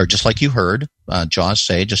 or just like you heard JAWS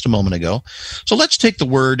say just a moment ago. So let's take the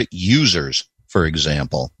word users, for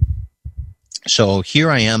example. So here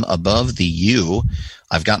I am above the U.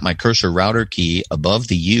 I've got my cursor router key above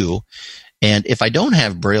the U. And if I don't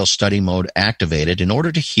have Braille study mode activated, in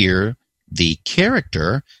order to hear the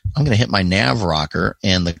character, I'm going to hit my nav rocker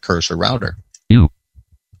and the cursor router. U.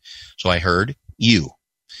 So I heard U.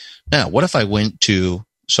 Now, what if I went to,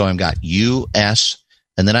 so I've got U, S,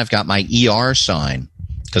 and then I've got my ER sign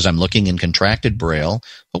because I'm looking in contracted Braille.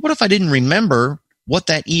 But what if I didn't remember what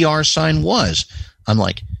that ER sign was? I'm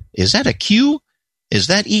like, is that a Q? Is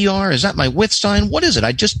that ER? Is that my width sign? What is it?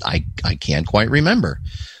 I can't quite remember.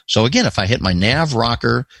 So again, if I hit my nav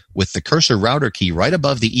rocker with the cursor router key right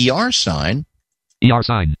above the ER sign,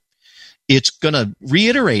 it's going to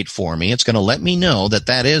reiterate for me. It's going to let me know that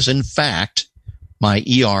that is, in fact, my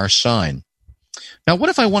ER sign. Now, what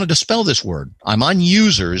if I wanted to spell this word? I'm on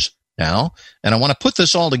users now, and I want to put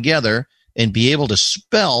this all together and be able to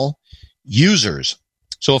spell users.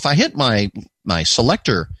 So if I hit my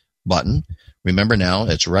selector button, remember now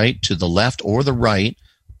it's right to the left or the right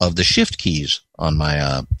of the shift keys on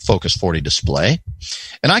my Focus 40 display.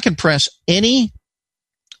 And I can press any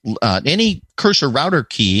cursor router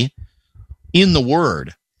key in the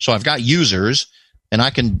word. So I've got users, and I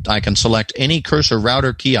can select any cursor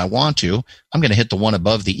router key I want to. I'm going to hit the one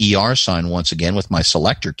above the ER sign once again with my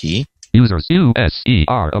selector key. Users, USER''S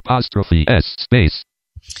space.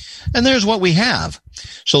 And there's what we have.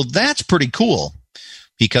 So that's pretty cool,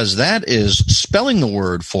 because that is spelling the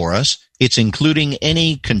word for us. It's including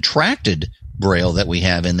any contracted Braille that we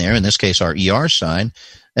have in there, in this case our ER sign.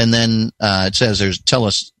 And then it says tell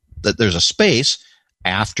us that there's a space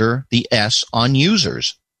after the S on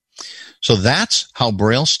users. So that's how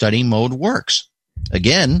Braille study mode works.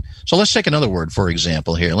 Again, so let's take another word, for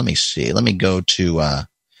example, here. Let me see. Let me go to,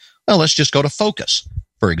 let's just go to focus,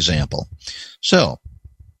 for example. So,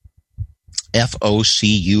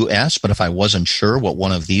 Focus, but if I wasn't sure what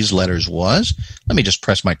one of these letters was, let me just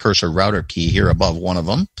press my cursor router key here above one of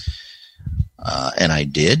them. And I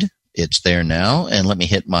did. It's there now. And let me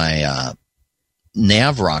hit my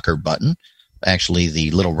nav rocker button. Actually,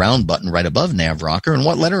 the little round button right above nav rocker. And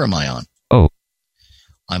what letter am I on? O.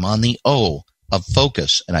 I'm on the O of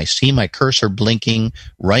focus, and I see my cursor blinking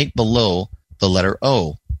right below the letter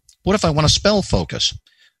O. What if I want to spell focus?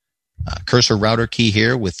 Cursor router key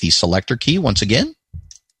here with the selector key once again.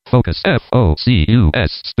 Focus, Focus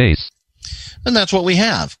space. And that's what we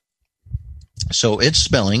have. So it's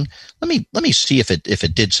spelling. Let me see if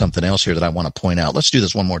it did something else here that I want to point out. Let's do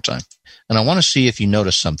this one more time. And I want to see if you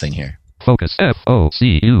notice something here. Focus,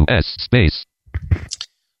 Focus space.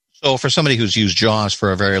 So for somebody who's used JAWS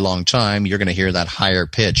for a very long time, you're going to hear that higher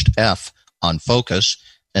pitched F on focus,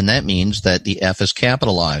 and that means that the F is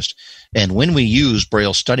capitalized. And when we use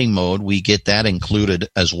Braille study mode, we get that included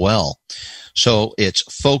as well. So it's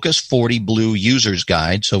Focus 40 Blue User's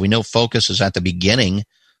Guide. So we know focus is at the beginning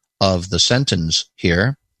of the sentence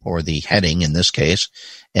here, or the heading in this case,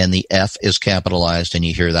 and the F is capitalized, and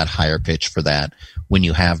you hear that higher pitch for that when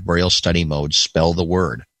you have Braille study mode spell the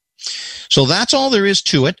word. So that's all there is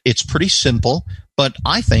to it. It's pretty simple, but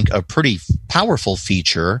I think a pretty powerful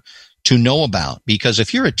feature to know about, because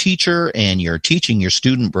if you're a teacher and you're teaching your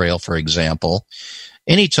student Braille, for example,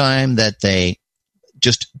 anytime that they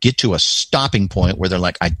just get to a stopping point where they're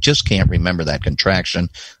like, I just can't remember that contraction,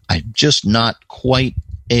 I'm just not quite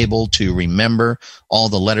able to remember all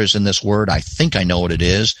the letters in this word, I think I know what it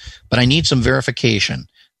is, but I need some verification.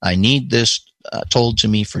 I need this told to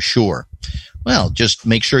me for sure. Well, just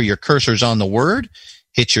make sure your cursor's on the word,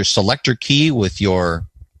 hit your selector key with your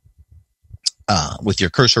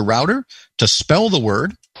cursor router to spell the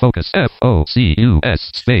word. Focus,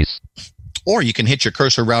 Focus space. Or you can hit your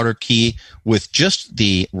cursor router key with just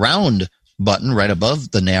the round button right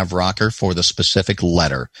above the nav rocker for the specific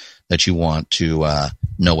letter that you want to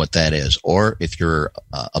know what that is. Or if you're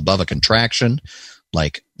above a contraction,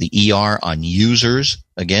 like the ER on users,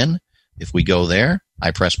 again, if we go there,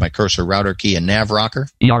 I press my cursor router key and nav rocker.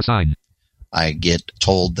 ER sign. I get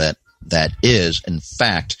told that that is, in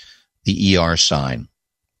fact, the ER sign.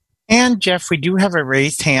 And Jeff, we do have a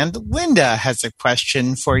raised hand. Linda has a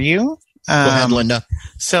question for you. Go ahead, Linda.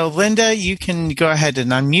 So, Linda, you can go ahead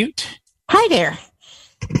and unmute. Hi there.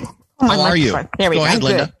 How are you? There we go. Go ahead,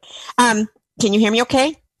 Linda. Can you hear me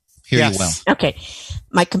okay? Hear you well. Okay.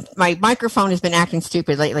 My microphone has been acting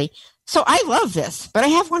stupid lately. So I love this, but I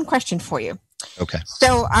have one question for you. Okay.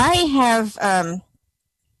 So I have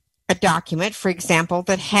a document, for example,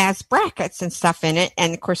 that has brackets and stuff in it.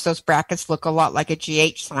 And, of course, those brackets look a lot like a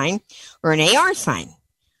GH sign or an AR sign.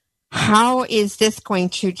 How is this going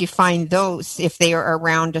to define those if they are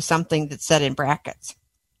around to something that's set in brackets?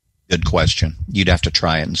 Good question. You'd have to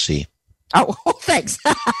try it and see. Oh, thanks.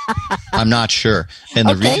 I'm not sure. And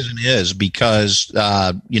the reason is because,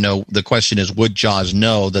 the question is, would JAWS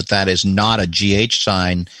know that that is not a GH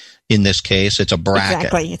sign? In this case, it's a bracket.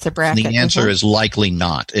 Exactly, it's a bracket. And the answer is likely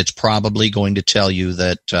not. It's probably going to tell you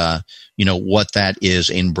that, what that is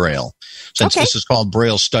in Braille. Since this is called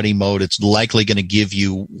Braille study mode, it's likely going to give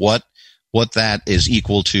you what that is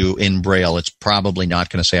equal to in Braille. It's probably not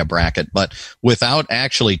going to say a bracket. But without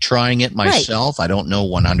actually trying it myself, I don't know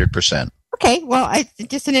 100%. Okay, well,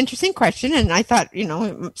 just an interesting question, and I thought,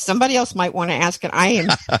 somebody else might want to ask it. I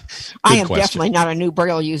am definitely not a new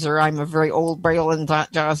Braille user. I'm a very old Braille and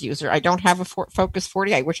JAWS user. I don't have a Focus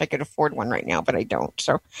 40. I wish I could afford one right now, but I don't.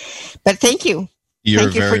 So, but thank you. You're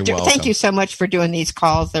very welcome. Thank you so much for doing these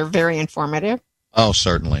calls. They're very informative. Oh,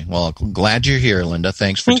 certainly. Well, glad you're here, Linda.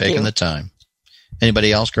 Thanks for taking the time.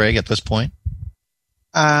 Anybody else, Greg, at this point?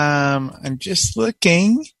 I'm just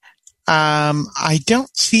looking. I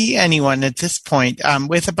don't see anyone at this point.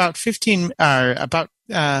 With about 13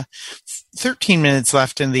 minutes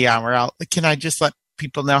left in the hour, can I just let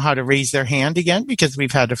people know how to raise their hand again? Because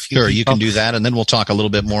we've had a few. Sure, you can do that, and then we'll talk a little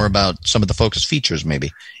bit more about some of the Focus features,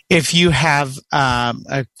 maybe. If you have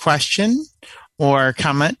a question or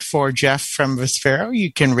comment for Jeff from Vispero,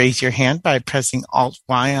 you can raise your hand by pressing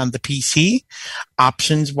Alt-Y on the PC,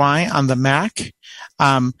 Options-Y on the Mac.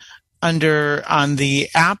 On the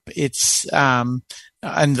app, it's in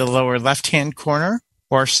the lower left-hand corner,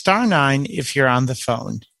 or *9 if you're on the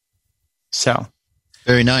phone. So,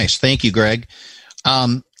 very nice. Thank you, Greg.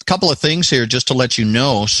 Couple of things here just to let you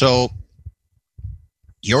know. So,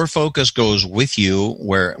 your Focus goes with you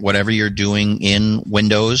whatever you're doing in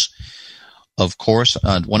Windows. Of course,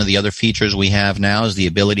 one of the other features we have now is the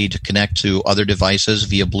ability to connect to other devices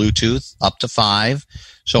via Bluetooth, up to 5.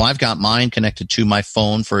 So I've got mine connected to my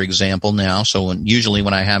phone, for example, now. So usually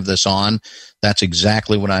when I have this on, that's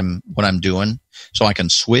exactly what I'm doing. So I can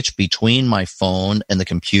switch between my phone and the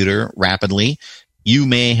computer rapidly. You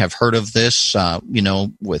may have heard of this,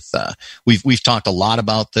 we've talked a lot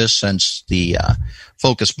about this since the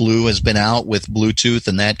Focus Blue has been out with Bluetooth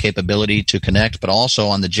and that capability to connect, but also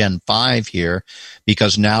on the Gen 5 here,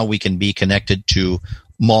 because now we can be connected to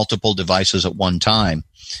multiple devices at one time.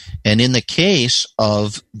 And in the case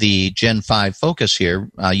of the Gen 5 Focus here,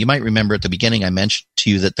 you might remember at the beginning I mentioned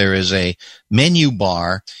to you that there is a menu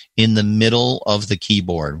bar in the middle of the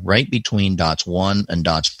keyboard, right between dots 1 and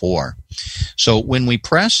dots 4. So when we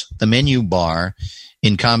press the menu bar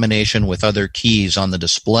in combination with other keys on the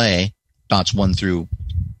display, dots 1 through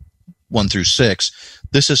 6,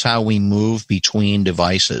 this is how we move between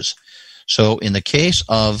devices. So in the case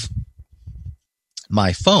of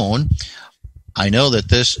my phone, I know that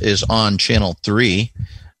this is on channel 3,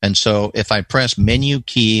 and so if I press menu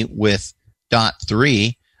key with dot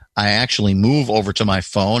 3, I actually move over to my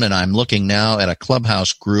phone, and I'm looking now at a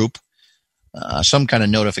Clubhouse group, some kind of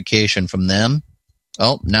notification from them.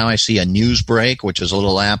 Oh, now I see a news break, which is a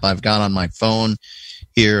little app I've got on my phone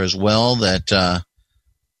here as well that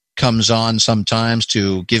comes on sometimes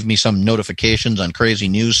to give me some notifications on crazy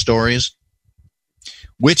news stories.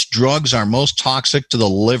 Which drugs are most toxic to the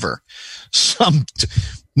liver? Some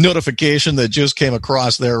notification that just came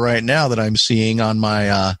across there right now that I'm seeing on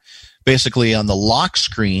my, basically on the lock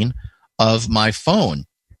screen of my phone.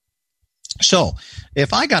 So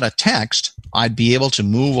if I got a text, I'd be able to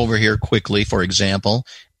move over here quickly, for example,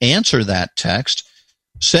 answer that text,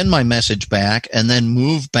 send my message back, and then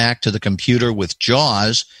move back to the computer with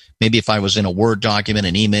JAWS, maybe if I was in a Word document,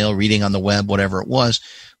 an email, reading on the web, whatever it was.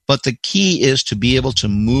 But the key is to be able to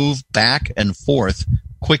move back and forth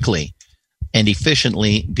quickly and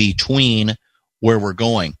efficiently between where we're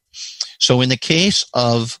going. So in the case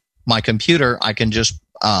of my computer, I can just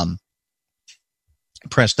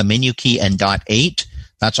press the menu key and dot 8.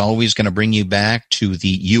 That's always going to bring you back to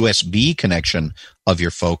the USB connection of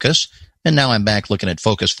your Focus. And now I'm back looking at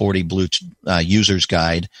Focus 40 Bluetooth User's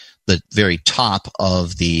Guide, the very top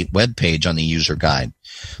of the web page on the user guide.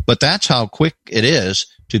 But that's how quick it is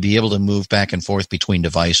to be able to move back and forth between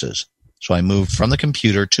devices. So I moved from the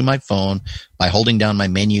computer to my phone by holding down my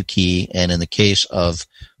menu key, and in the case of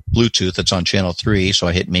Bluetooth, it's on channel 3, so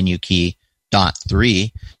I hit menu key dot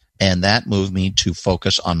 3, and that moved me to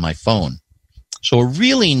Focus on my phone. So a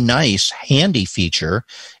really nice, handy feature,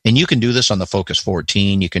 and you can do this on the Focus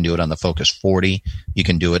 14, you can do it on the Focus 40, you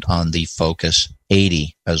can do it on the Focus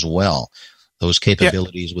 80 as well. Those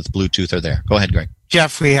capabilities with Bluetooth are there. Go ahead, Greg.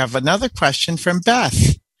 Jeff, we have another question from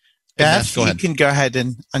Beth. Beth, go ahead. You can go ahead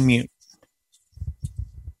and unmute.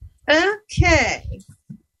 Okay.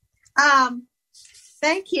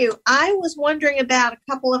 Thank you. I was wondering about a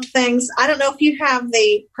couple of things. I don't know if you have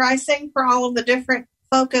the pricing for all of the different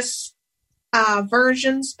Focus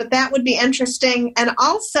versions, but that would be interesting. And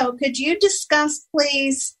also, could you discuss,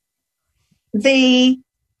 please, the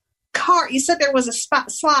card? You said there was a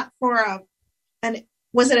slot for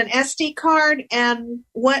was it an SD card? And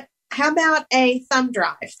how about a thumb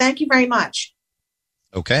drive? Thank you very much.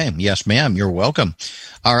 Okay. Yes, ma'am. You're welcome.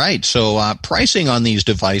 All right. So pricing on these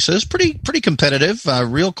devices, pretty competitive,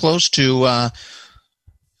 real close to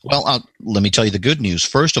Well, let me tell you the good news.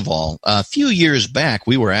 First of all, a few years back,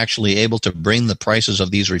 we were actually able to bring the prices of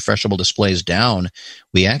these refreshable displays down.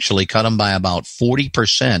 We actually cut them by about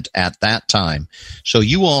 40% at that time. So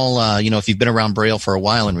you all, if you've been around Braille for a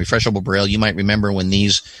while and refreshable Braille, you might remember when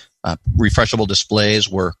these refreshable displays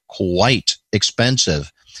were quite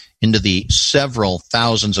expensive, into the several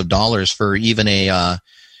thousands of dollars for even a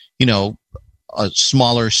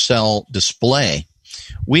smaller cell display.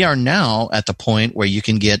 We are now at the point where you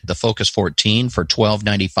can get the Focus 14 for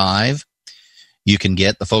 $12.95. You can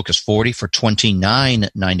get the Focus 40 for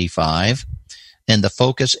 $29.95. And the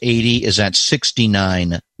Focus 80 is at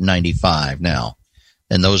 $69.95 now.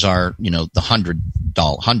 And those are,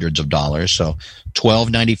 the hundreds of dollars. So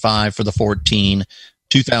 $12.95 for the 14,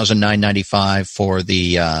 $2,995 for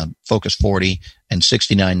the Focus 40, and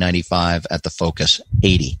 $69.95 at the Focus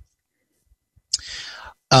 80.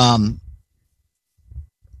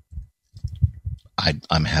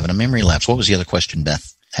 I'm having a memory lapse. What was the other question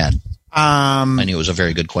Beth had? I knew it was a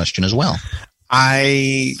very good question as well.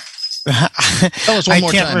 Tell us one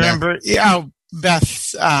more time. I can't remember.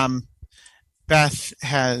 Beth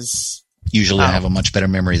has. Usually I have a much better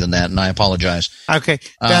memory than that, and I apologize. Okay.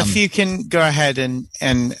 Beth, you can go ahead and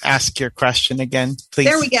ask your question again, please.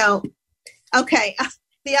 There we go. Okay.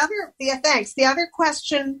 Thanks. The other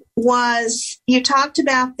question was, you talked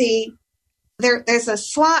about there's a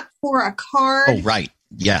slot for a card. Oh, right.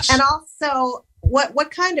 Yes. And also,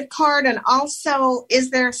 what kind of card? And also,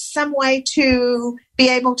 is there some way to be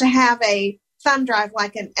able to have a thumb drive,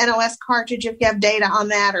 like an NOS cartridge, if you have data on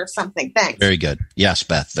that or something? Thanks. Very good. Yes,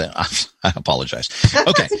 Beth. I apologize.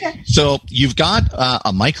 Okay. Okay. So you've got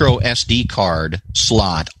a micro SD card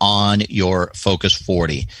slot on your Focus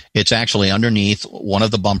 40. It's actually underneath one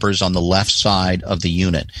of the bumpers on the left side of the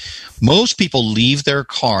unit. Most people leave their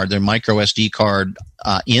micro SD card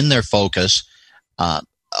in their Focus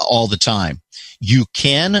all the time. You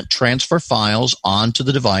can transfer files onto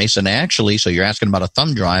the device, and actually, so you're asking about a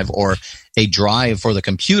thumb drive or a drive for the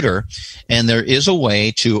computer, and there is a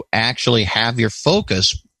way to actually have your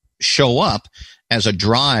Focus show up as a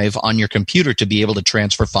drive on your computer to be able to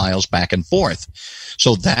transfer files back and forth.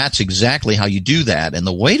 So that's exactly how you do that. And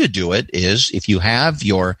the way to do it is if you have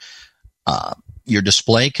your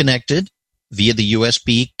display connected via the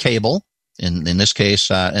USB cable. In this case,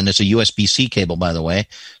 and it's a USB-C cable, by the way.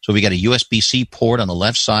 So we got a USB-C port on the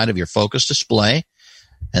left side of your Focus display,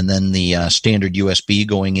 and then the standard USB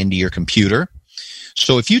going into your computer.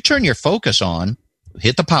 So if you turn your Focus on,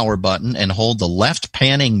 hit the power button, and hold the left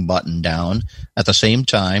panning button down at the same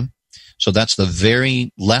time. So that's the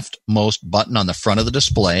very leftmost button on the front of the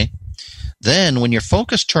display. Then when your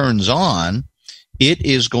Focus turns on, it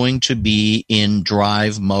is going to be in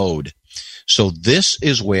drive mode. So this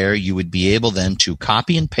is where you would be able then to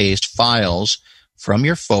copy and paste files from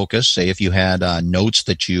your Focus. Say if you had notes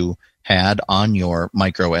that you had on your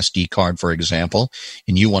micro SD card, for example,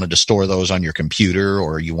 and you wanted to store those on your computer,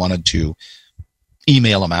 or you wanted to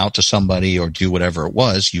email them out to somebody or do whatever it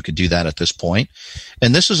was, you could do that at this point.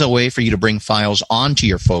 And this is a way for you to bring files onto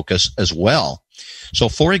your Focus as well. So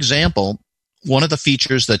for example, one of the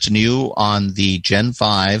features that's new on the Gen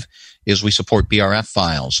 5 is we support BRF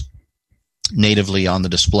files natively on the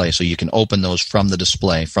display, so you can open those from the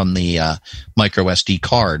display, from the micro SD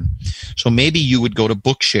card. So maybe you would go to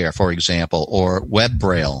Bookshare, for example, or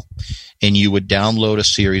WebBraille, and you would download a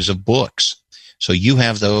series of books. So you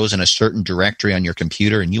have those in a certain directory on your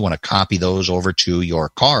computer, and you want to copy those over to your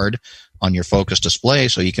card on your Focus display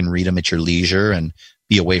so you can read them at your leisure and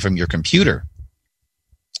be away from your computer.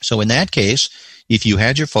 So in that case, if you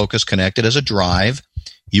had your Focus connected as a drive,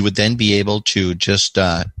 you would then be able to just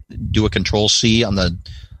do a Control-C on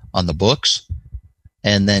the books,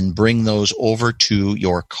 and then bring those over to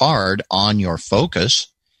your card on your Focus,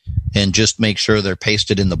 and just make sure they're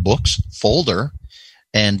pasted in the books folder,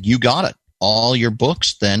 and you got it. All your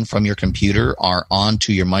books then from your computer are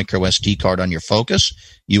onto your micro SD card on your Focus.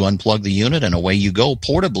 You unplug the unit, and away you go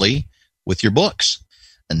portably with your books.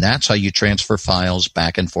 And that's how you transfer files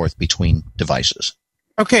back and forth between devices.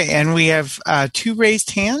 Okay, and we have 2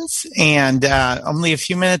 raised hands and only a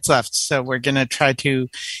few minutes left, so we're going to try to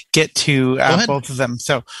get to both of them.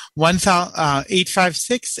 So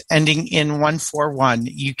 856 ending in 141.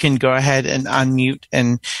 You can go ahead and unmute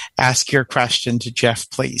and ask your question to Jeff,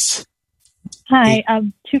 please. Hi,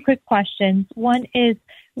 2 quick questions. One is,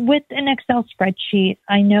 with an Excel spreadsheet,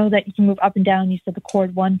 I know that you can move up and down. You said the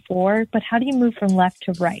chord 1-4, but how do you move from left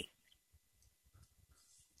to right?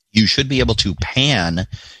 You should be able to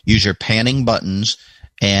use your panning buttons,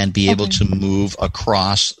 and be able to move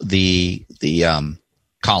across the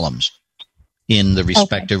columns in the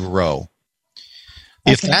respective row.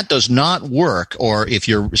 If that does not work, or if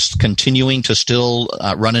you're continuing to still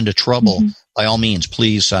run into trouble, by all means,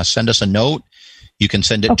 please send us a note. You can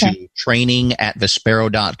send it to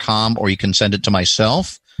training@vispero.com, or you can send it to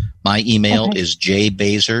myself. My email is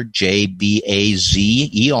jbazer,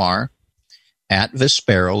 JBAZER,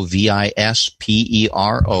 @Vispero,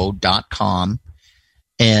 VISPERO.com.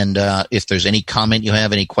 And if there's any comment you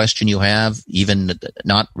have, any question you have, even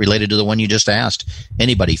not related to the one you just asked,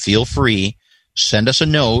 anybody, feel free. Send us a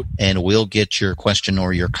note, and we'll get your question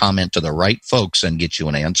or your comment to the right folks and get you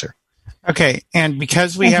an answer. Okay, and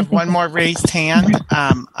because we have one more raised hand,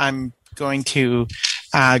 I'm going to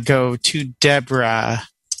go to Deborah.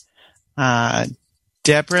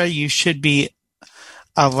 Deborah, you should be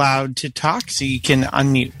allowed to talk, so you can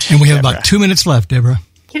unmute. And we have about 2 minutes left, Deborah.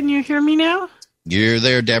 Can you hear me now? You're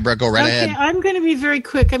there, Deborah. Go right ahead. I'm going to be very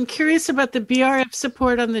quick. I'm curious about the BRF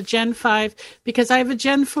support on the Gen 5 because I have a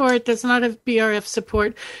Gen 4. It does not have BRF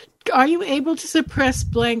support. Are you able to suppress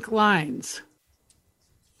blank lines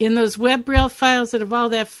in those web braille files that have all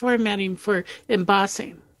that formatting for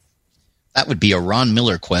embossing? That would be a Ron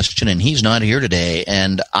Miller question, and he's not here today.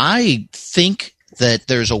 And I think that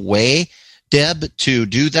there's a way, Deb, to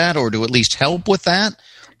do that or to at least help with that.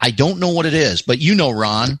 I don't know what it is, but you know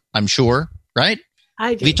Ron, I'm sure. Right?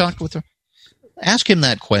 I do. Have you talked with her? Ask him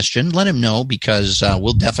that question. Let him know, because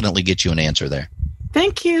we'll definitely get you an answer there.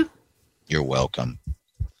 Thank you. You're welcome.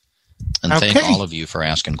 And thank all of you for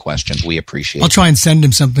asking questions. We appreciate it. I'll try and send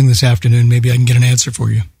him something this afternoon. Maybe I can get an answer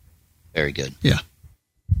for you. Very good. Yeah.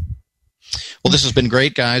 Well, this has been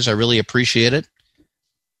great, guys. I really appreciate it.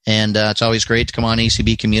 And it's always great to come on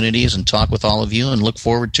ACB Communities and talk with all of you, and look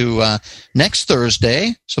forward to next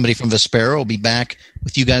Thursday. Somebody from Vispero will be back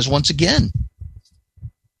with you guys once again.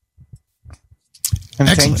 And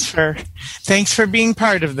thanks for being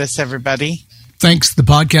part of this, everybody. Thanks. The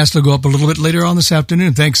podcast will go up a little bit later on this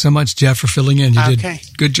afternoon. Thanks so much, Jeff, for filling in. You did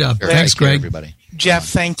good job. Sure. Thanks, Greg. Everybody. Jeff,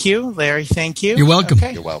 thank you. Larry, thank you. You're welcome.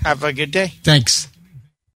 Okay. You're welcome. Have a good day. Thanks.